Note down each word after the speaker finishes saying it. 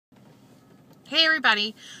Hey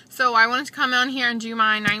everybody, so I wanted to come on here and do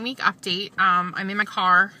my 9-week update. I'm in my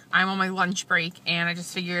car, I'm on my lunch break, and I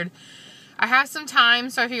just figured I have some time,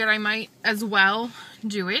 so I figured I might as well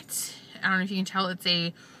do it. I don't know if you can tell, it's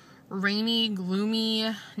a rainy,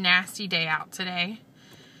 gloomy, nasty day out today.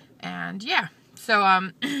 And yeah, so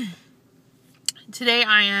today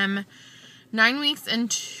I am 9 weeks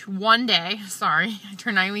and 1 day, sorry, I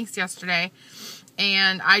turned 9 weeks yesterday.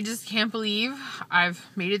 And I just can't believe I've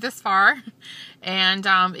made it this far. And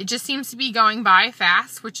it just seems to be going by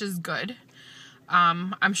fast, which is good.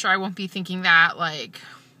 I'm sure I won't be thinking that, like,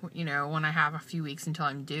 you know, when I have a few weeks until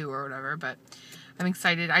I'm due or whatever. But I'm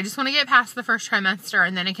excited. I just want to get past the first trimester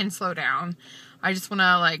and then it can slow down. I just want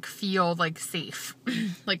to, like, feel, like, safe.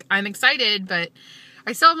 Like, I'm excited, but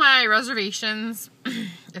I still have my reservations.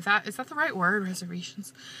 Is that the right word?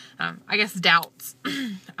 Reservations? I guess doubts.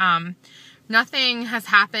 Nothing has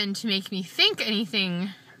happened to make me think anything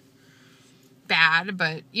bad,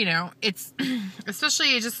 but, you know, it's,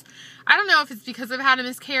 especially just, I don't know if it's because I've had a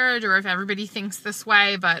miscarriage or if everybody thinks this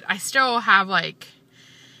way, but I still have, like,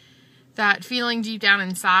 that feeling deep down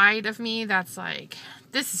inside of me that's like,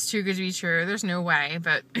 this is too good to be true. There's no way,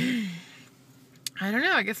 but I don't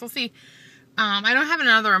know. I guess we'll see. I don't have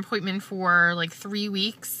another appointment for, like, 3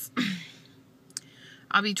 weeks.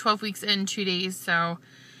 I'll be 12 weeks in 2 days, so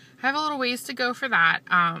I have a little ways to go for that.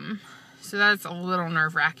 So that's a little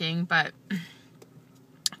nerve-wracking, but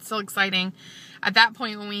it's still exciting. At that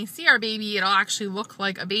point, when we see our baby, it'll actually look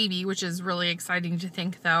like a baby, which is really exciting to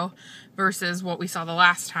think, though, versus what we saw the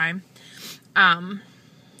last time.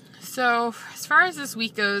 So as far as this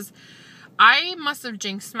week goes, I must have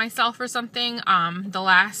jinxed myself or something. The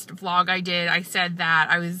last vlog I did, I said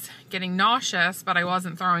that I was getting nauseous, but I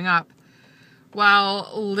wasn't throwing up.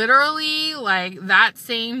 Well, literally, like, that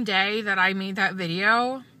same day that I made that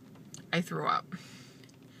video, I threw up.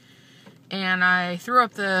 And I threw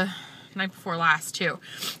up the night before last, too.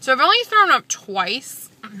 So I've only thrown up twice,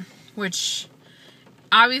 which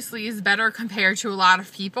obviously is better compared to a lot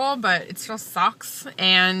of people, but it still sucks.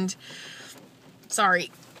 And,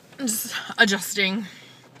 sorry, just adjusting.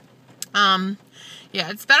 Yeah,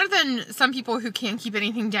 it's better than some people who can't keep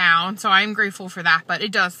anything down, so I'm grateful for that, but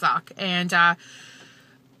it does suck. And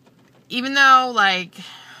even though, like,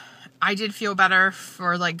 I did feel better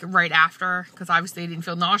for, like, right after, because obviously I didn't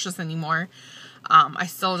feel nauseous anymore, I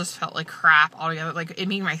still just felt like crap altogether. Like, it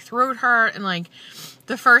made my throat hurt, and, like,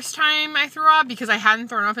 the first time I threw up, because I hadn't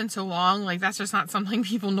thrown up in so long, like, that's just not something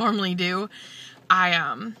people normally do,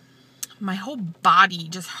 my whole body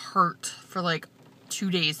just hurt for, like, 2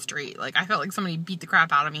 days straight. Like, I felt like somebody beat the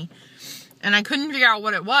crap out of me. And I couldn't figure out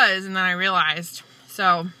what it was, and then I realized.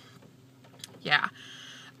 So, yeah.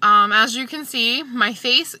 As you can see, my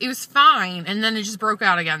face, it was fine, and then it just broke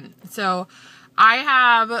out again. So, I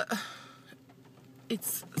have,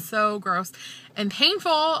 it's so gross and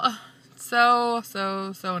painful. So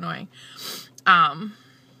annoying.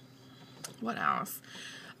 What else?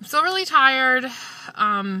 I'm still really tired.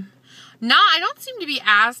 I don't seem to be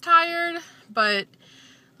as tired, but,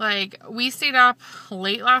 like, we stayed up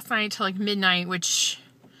late last night till, like, midnight, which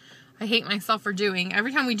I hate myself for doing.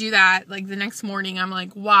 Every time we do that, like, the next morning, I'm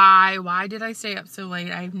like, why? Why did I stay up so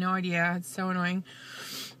late? I have no idea. It's so annoying.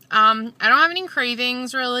 I don't have any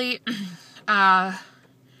cravings, really.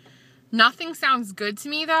 Nothing sounds good to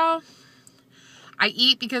me, though. I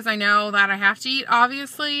eat because I know that I have to eat,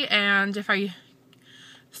 obviously, and if I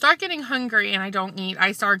start getting hungry and I don't eat,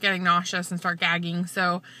 I start getting nauseous and start gagging,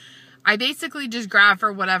 so I basically just grab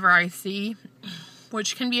for whatever I see,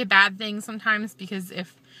 which can be a bad thing sometimes because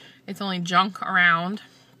if it's only junk around,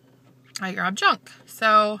 I grab junk.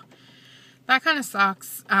 So that kind of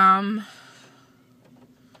sucks.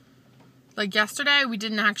 Like yesterday, we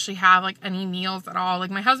didn't actually have, like, any meals at all. Like,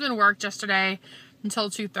 my husband worked yesterday until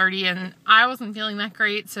 2:30 and I wasn't feeling that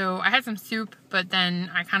great, so I had some soup, but then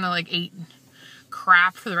I kind of, like, ate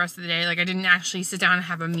crap for the rest of the day. Like, I didn't actually sit down and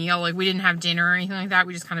have a meal. Like, we didn't have dinner or anything like that.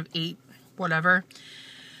 We just kind of ate whatever.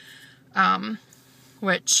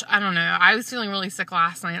 Which, I don't know. I was feeling really sick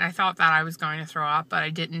last night. I thought that I was going to throw up, but I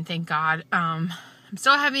didn't, thank God. I'm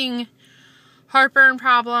still having heartburn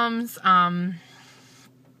problems. I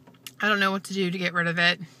don't know what to do to get rid of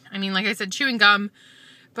it. I mean, like I said, chewing gum,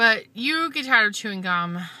 but you get tired of chewing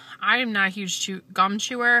gum. I am not a huge gum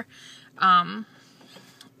chewer.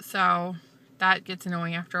 So that gets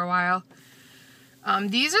annoying after a while.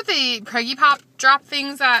 These are the Preggy Pop drop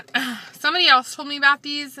things that somebody else told me about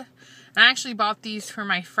these. I actually bought these for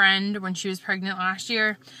my friend when she was pregnant last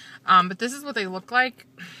year. But this is what they look like.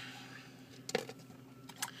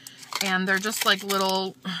 And they're just like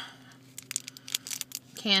little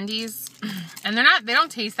candies, and they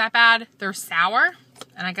don't taste that bad. They're sour,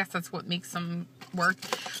 and I guess that's what makes them work.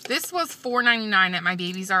 This was $4.99 at my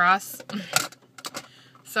Babies R Us.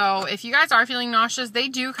 So if you guys are feeling nauseous, they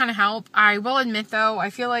do kind of help. I will admit though, I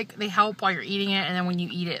feel like they help while you're eating it, and then when you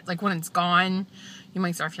eat it, like when it's gone, you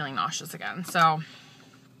might start feeling nauseous again. So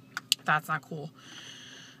that's not cool.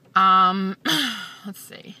 Let's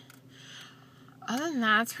see. Other than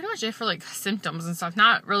that, that's pretty much it for like symptoms and stuff.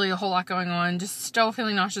 Not really a whole lot going on. Just still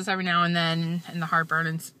feeling nauseous every now and then, and the heartburn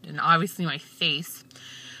and obviously my face.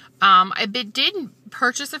 I did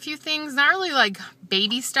purchase a few things, not really like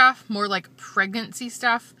baby stuff, more like pregnancy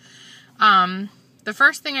stuff. The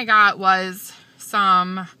first thing I got was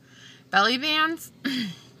some belly bands.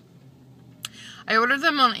 I ordered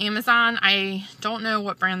them on Amazon. I don't know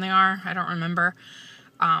what brand they are. I don't remember,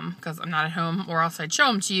 because I'm not at home, or else I'd show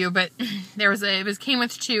them to you. But it came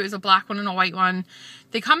with two. It was a black one and a white one.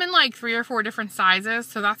 They come in like 3 or 4 different sizes,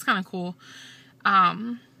 so that's kind of cool.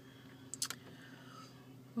 I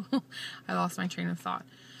lost my train of thought.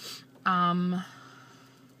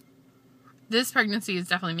 This pregnancy is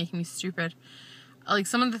definitely making me stupid. Like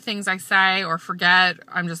some of the things I say or forget,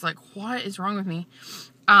 I'm just like, what is wrong with me?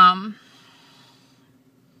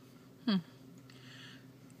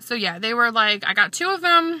 So yeah, they were like, I got 2 of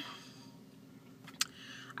them.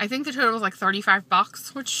 I think the total was like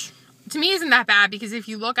 $35, which to me isn't that bad, because if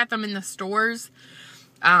you look at them in the stores,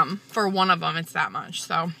 for one of them, it's that much.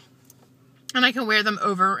 So, and I can wear them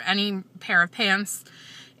over any pair of pants,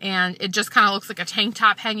 and it just kind of looks like a tank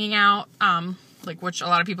top hanging out, like which a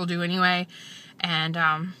lot of people do anyway. And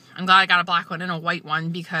I'm glad I got a black one and a white one,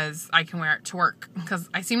 because I can wear it to work, because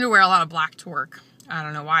I seem to wear a lot of black to work. I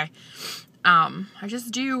don't know why. I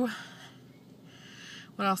just do.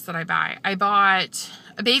 What else did I buy? I bought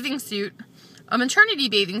a bathing suit, a maternity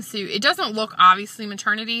bathing suit. It doesn't look obviously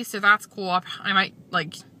maternity, so that's cool. I might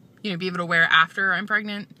like, be able to wear it after I'm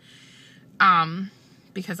pregnant.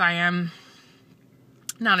 Because I am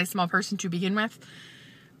not a small person to begin with.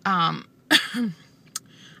 I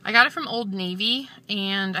got it from Old Navy,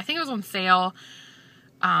 and I think it was on sale.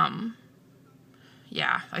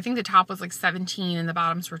 Yeah, I think the top was like $17 and the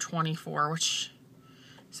bottoms were $24, which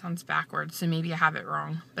sounds backwards, so maybe I have it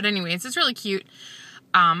wrong. But anyways, it's really cute.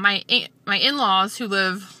 My in-laws, who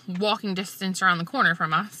live walking distance around the corner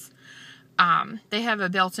from us, they have a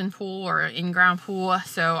built-in pool or an in-ground pool,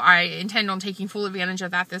 so I intend on taking full advantage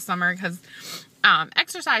of that this summer, because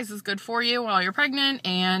exercise is good for you while you're pregnant,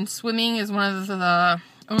 and swimming is one of the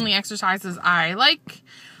only exercises I like,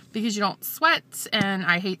 because you don't sweat, and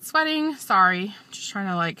I hate sweating. Sorry, just trying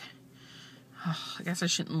to like, I guess I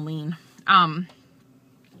shouldn't lean.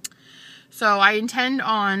 So I intend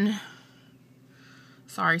on,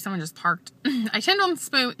 sorry, someone just parked. I intend on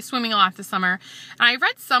swimming a lot this summer. And I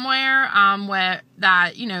read somewhere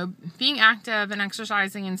that, being active and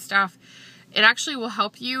exercising and stuff, it actually will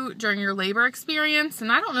help you during your labor experience.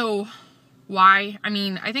 And I don't know why. I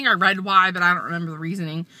mean, I think I read why, but I don't remember the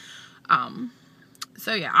reasoning.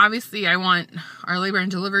 So yeah, obviously I want our labor and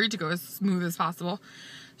delivery to go as smooth as possible.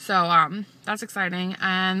 So that's exciting.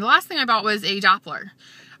 And the last thing I bought was a Doppler.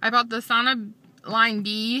 I bought the Sonaline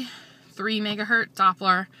B 3 megahertz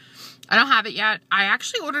Doppler. I don't have it yet. I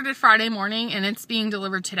actually ordered it Friday morning, and it's being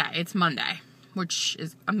delivered today. It's Monday, which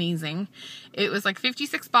is amazing. It was like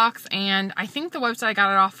 $56, and I think the website I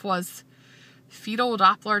got it off was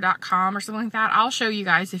fetaldoppler.com or something like that. I'll show you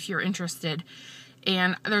guys if you're interested.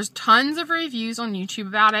 And there's tons of reviews on YouTube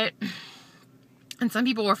about it. And some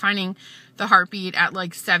people were finding the heartbeat at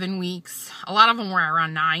like 7 weeks. A lot of them were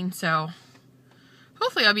around 9, so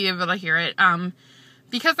hopefully I'll be able to hear it.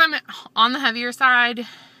 Because I'm on the heavier side,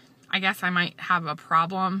 I guess I might have a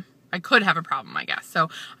problem. I could have a problem, I guess. So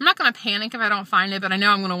I'm not going to panic if I don't find it, but I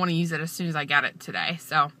know I'm going to want to use it as soon as I get it today.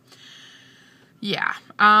 So yeah.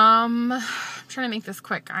 I'm trying to make this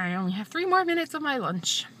quick. I only have 3 more minutes of my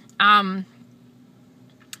lunch.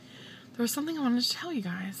 There was something I wanted to tell you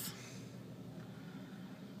guys.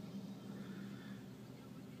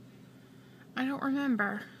 I don't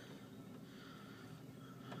remember.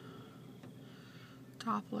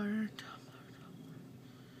 Doppler.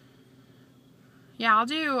 Yeah,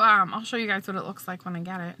 I'll show you guys what it looks like when I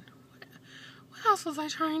get it. What else was I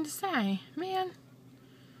trying to say? Man.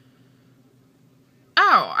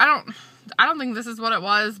 Oh, I don't think this is what it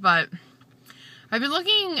was, but I've been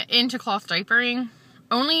looking into cloth diapering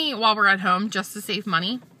only while we're at home, just to save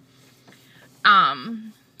money.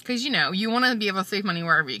 Because, you want to be able to save money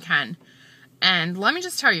wherever you can. And let me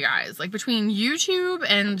just tell you guys, like, between YouTube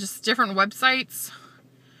and just different websites,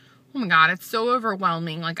 oh my god, it's so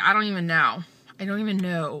overwhelming. Like, I don't even know.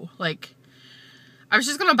 Like, I was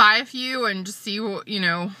just going to buy a few and just see what, you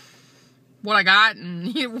know, what I got,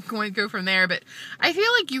 and you know, going to go from there. But I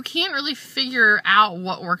feel like you can't really figure out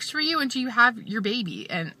what works for you until you have your baby.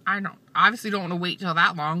 And I obviously don't want to wait till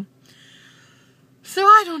that long. So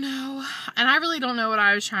I don't know. And I really don't know what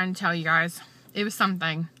I was trying to tell you guys. It was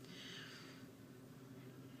something.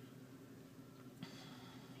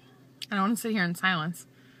 I don't want to sit here in silence.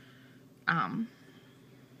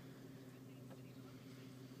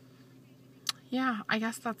 Yeah, I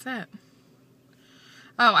guess that's it.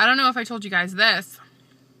 Oh, I don't know if I told you guys this.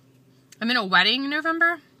 I'm in a wedding in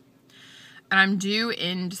November, and I'm due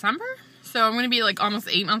in December. So I'm going to be like almost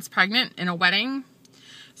 8 months pregnant in a wedding.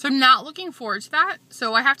 So I'm not looking forward to that.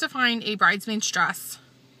 So I have to find a bridesmaid's dress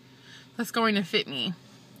that's going to fit me.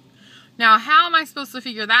 Now, how am I supposed to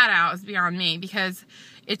figure that out is beyond me, because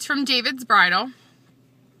it's from David's Bridal,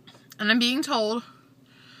 and I'm being told,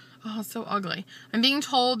 oh, it's so ugly. I'm being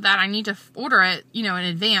told that I need to order it, you know, in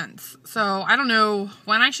advance. So I don't know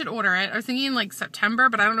when I should order it. I was thinking like September,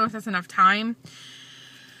 but I don't know if that's enough time.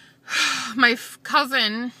 My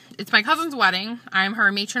cousin, it's my cousin's wedding. I'm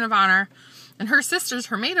her matron of honor, and her sister's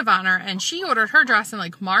her maid of honor, and she ordered her dress in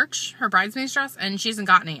like March, her bridesmaid's dress, and she hasn't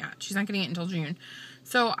gotten it yet. She's not getting it until June.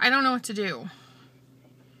 So I don't know what to do.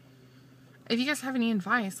 If you guys have any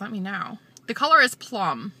advice, let me know. The color is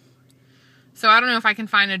plum. So I don't know if I can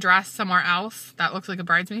find a dress somewhere else that looks like a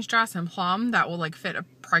bridesmaid's dress in plum that will like fit a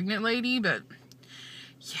pregnant lady. But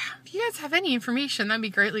yeah, if you guys have any information, that'd be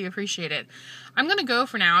greatly appreciated. I'm going to go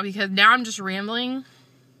for now because now I'm just rambling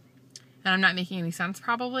and I'm not making any sense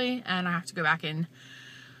probably. And I have to go back in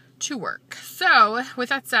to work. So with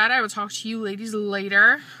that said, I will talk to you ladies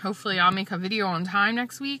later. Hopefully I'll make a video on time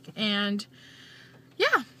next week. And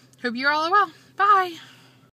yeah, hope you're all well. Bye.